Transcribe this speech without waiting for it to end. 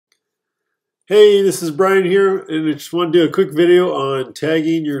Hey, this is Brian here, and I just want to do a quick video on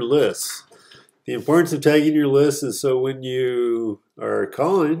tagging your lists. The importance of tagging your list is so when you are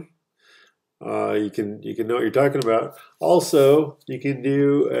calling, you can know what you're talking about. Also, you can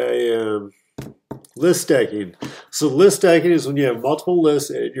do a list stacking. So list stacking is when you have multiple lists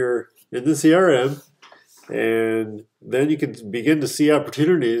in the CRM, and then you can begin to see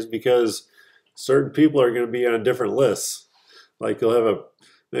opportunities because certain people are going to be on different lists. Like you'll have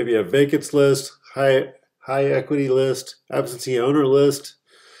maybe a vacancy list, high equity list, absentee owner list,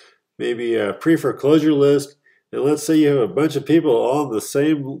 maybe a pre-foreclosure list. And let's say you have a bunch of people all on the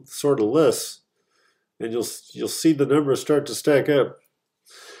same sort of list, and you'll see the numbers start to stack up.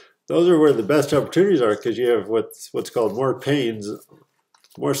 Those are where the best opportunities are because you have what's called more pains,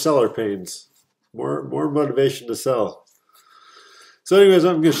 more seller pains, more motivation to sell. So anyways,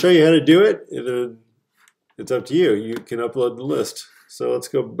 I'm going to show you how to do it, and then it's up to you. You can upload the list. So let's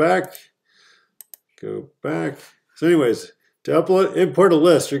go back. So anyways, to import a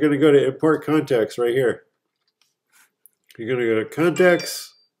list, you're going to go to import contacts right here. You're going to go to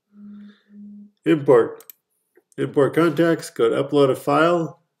contacts, import contacts, go to upload a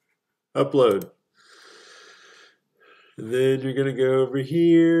file, upload. And then you're going to go over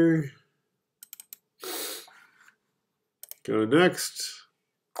here, go next.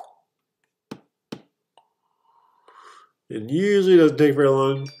 It usually doesn't take very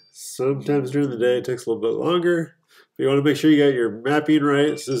long. Sometimes during the day it takes a little bit longer. But you want to make sure you got your mapping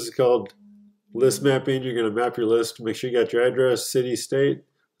right. So this is called list mapping. You're going to map your list. Make sure you got your address, city, state,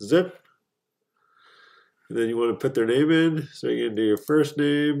 zip. And then you want to put their name in. So you're going to do your first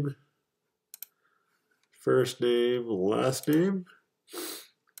name, last name.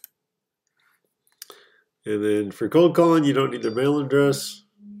 And then for cold calling, you don't need their mail address.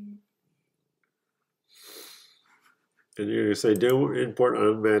 And you're going to say don't import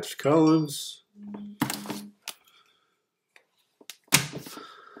unmatched columns.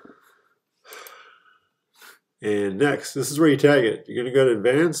 And next, this is where you tag it. You're going to go to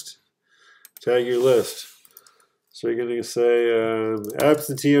advanced, tag your list. So you're going to say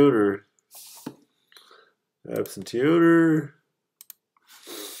absentee owner,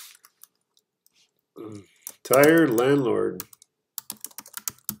 tired landlord.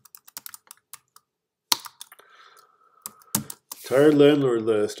 Tired landlord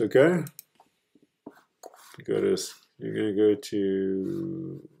list, okay? You're going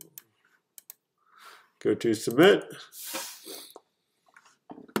to go to submit.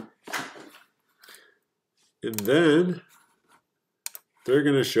 And then they're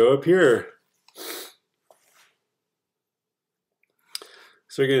going to show up here.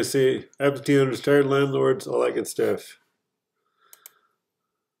 So you're going to see absentee owners, tired landlords, all that good stuff.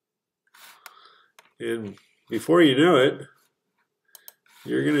 And before you know it,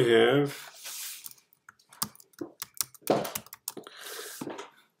 you're going to have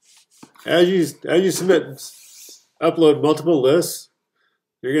as you upload multiple lists,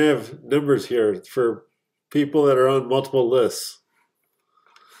 you're going to have numbers here for people that are on multiple lists.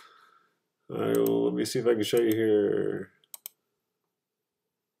 Let me see if I can show you here.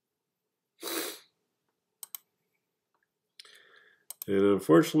 And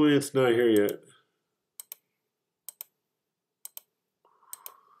unfortunately, it's not here yet.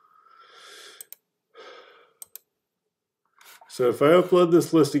 So if I upload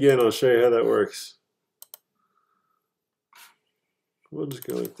this list again, I'll show you how that works. We'll just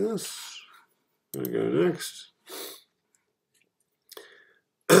go like this. I'm going to go next.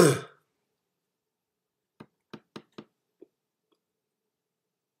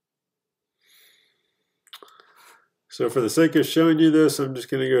 So for the sake of showing you this, I'm just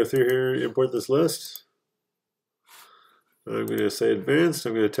going to go through here and import this list. I'm going to say advanced.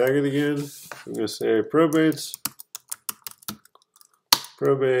 I'm going to tag it again. I'm going to say probate.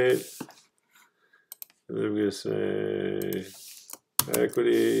 And then I'm going to say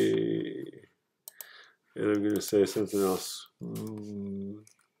equity. And I'm going to say something else.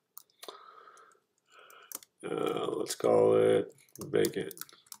 Let's call it vacant.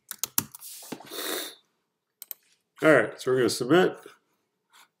 All right, so we're going to submit.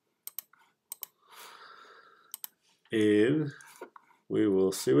 And we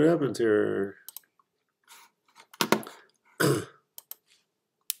will see what happens here.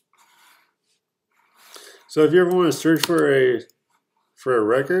 So if you ever want to search for a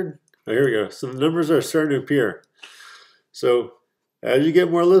record, here we go. So the numbers are starting to appear. So as you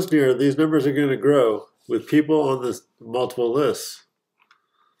get more lists here, these numbers are going to grow with people on this multiple lists.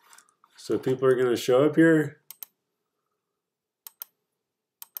 So people are going to show up here.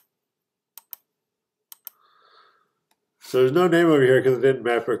 So there's no name over here because it didn't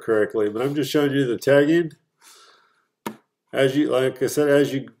map it correctly, but I'm just showing you the tagging. As you, like I said,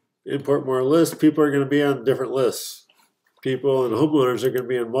 as you import more lists, people are going to be on different lists. People and homeowners are going to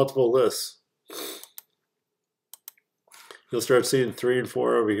be on multiple lists. You'll start seeing 3 and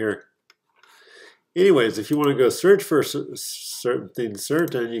 4 over here. Anyways, if you want to go search for something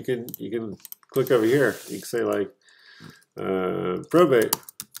certain, you can click over here. You can say like probate,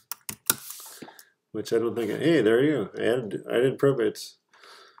 which I don't think. Hey, there you go. I added probates.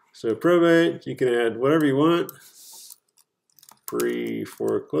 So probate, you can add whatever you want.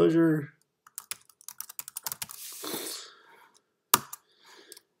 Pre-foreclosure.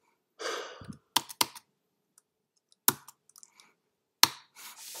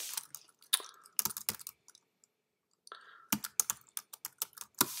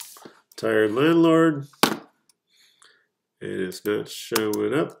 Tired landlord, and it's not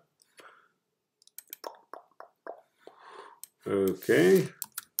showing up. Okay,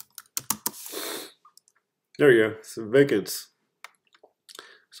 there you go, some vacants.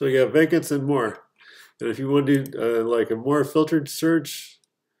 So you got vacants and more. And if you want to do like a more filtered search,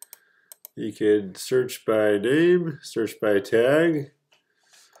 you could search by name, search by tag,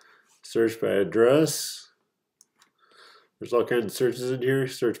 search by address. There's all kinds of searches in here.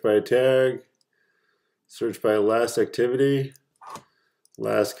 Search by tag, search by last activity,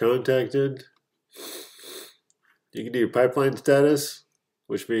 last contacted. You can do pipeline status,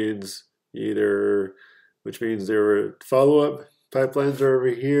 which means there were follow-up pipelines are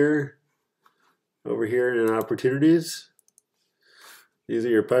over here in opportunities. These are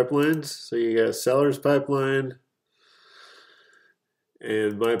your pipelines. So you got seller's pipeline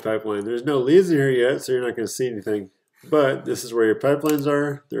and my pipeline. There's no leads in here yet, so you're not going to see anything. But this is where your pipelines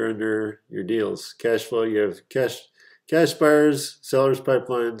are. They're under your deals. Cash flow, you have cash buyers, sellers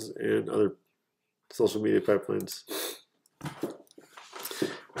pipelines, and other social media pipelines.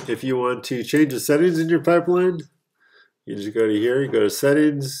 If you want to change the settings in your pipeline, you just go to here, you go to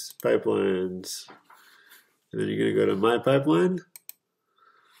settings, pipelines, and then you're going to go to my pipeline.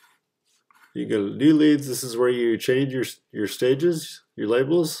 You go to new leads. This is where you change your stages, your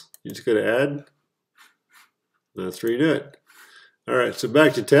labels. You just go to add. That's where you do it. All right, so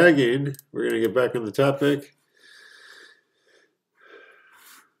back to tagging. We're going to get back on the topic.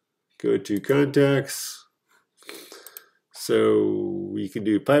 Go to contacts. So you can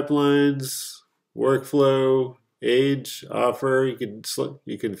do pipelines, workflow, age, offer.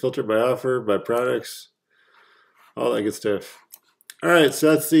 You can filter by offer, by products, all that good stuff. All right,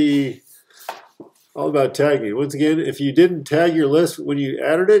 so that's all about tagging. Once again, if you didn't tag your list when you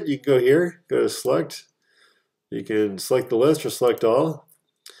added it, you can go here, go to select. You can select the list or select all,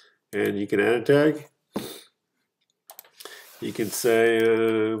 and you can add a tag. You can say,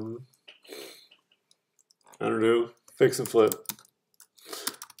 I don't know, fix and flip.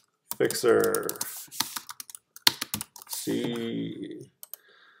 Fixer. See.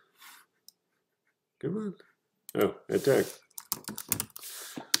 Come on. Oh, add tag.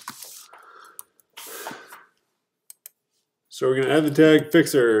 So we're going to add the tag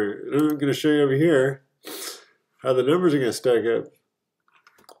fixer. And I'm going to show you over here how the numbers are going to stack up.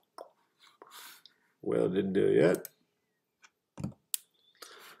 Well, it didn't do it yet.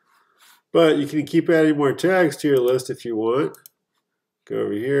 But you can keep adding more tags to your list if you want. Go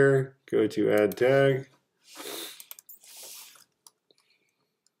over here, go to add tag.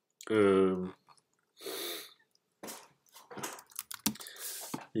 You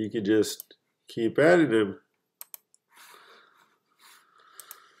can just keep adding them.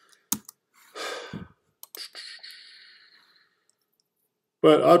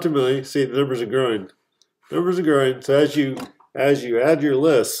 But ultimately, see, the numbers are growing. Numbers are growing. So as you add your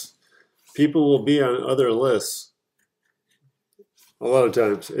lists, people will be on other lists. A lot of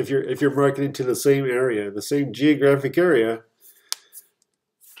times, if you're marketing to the same area, the same geographic area,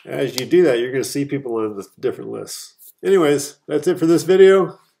 as you do that, you're going to see people on the different lists. Anyways, that's it for this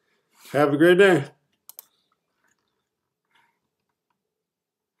video. Have a great day.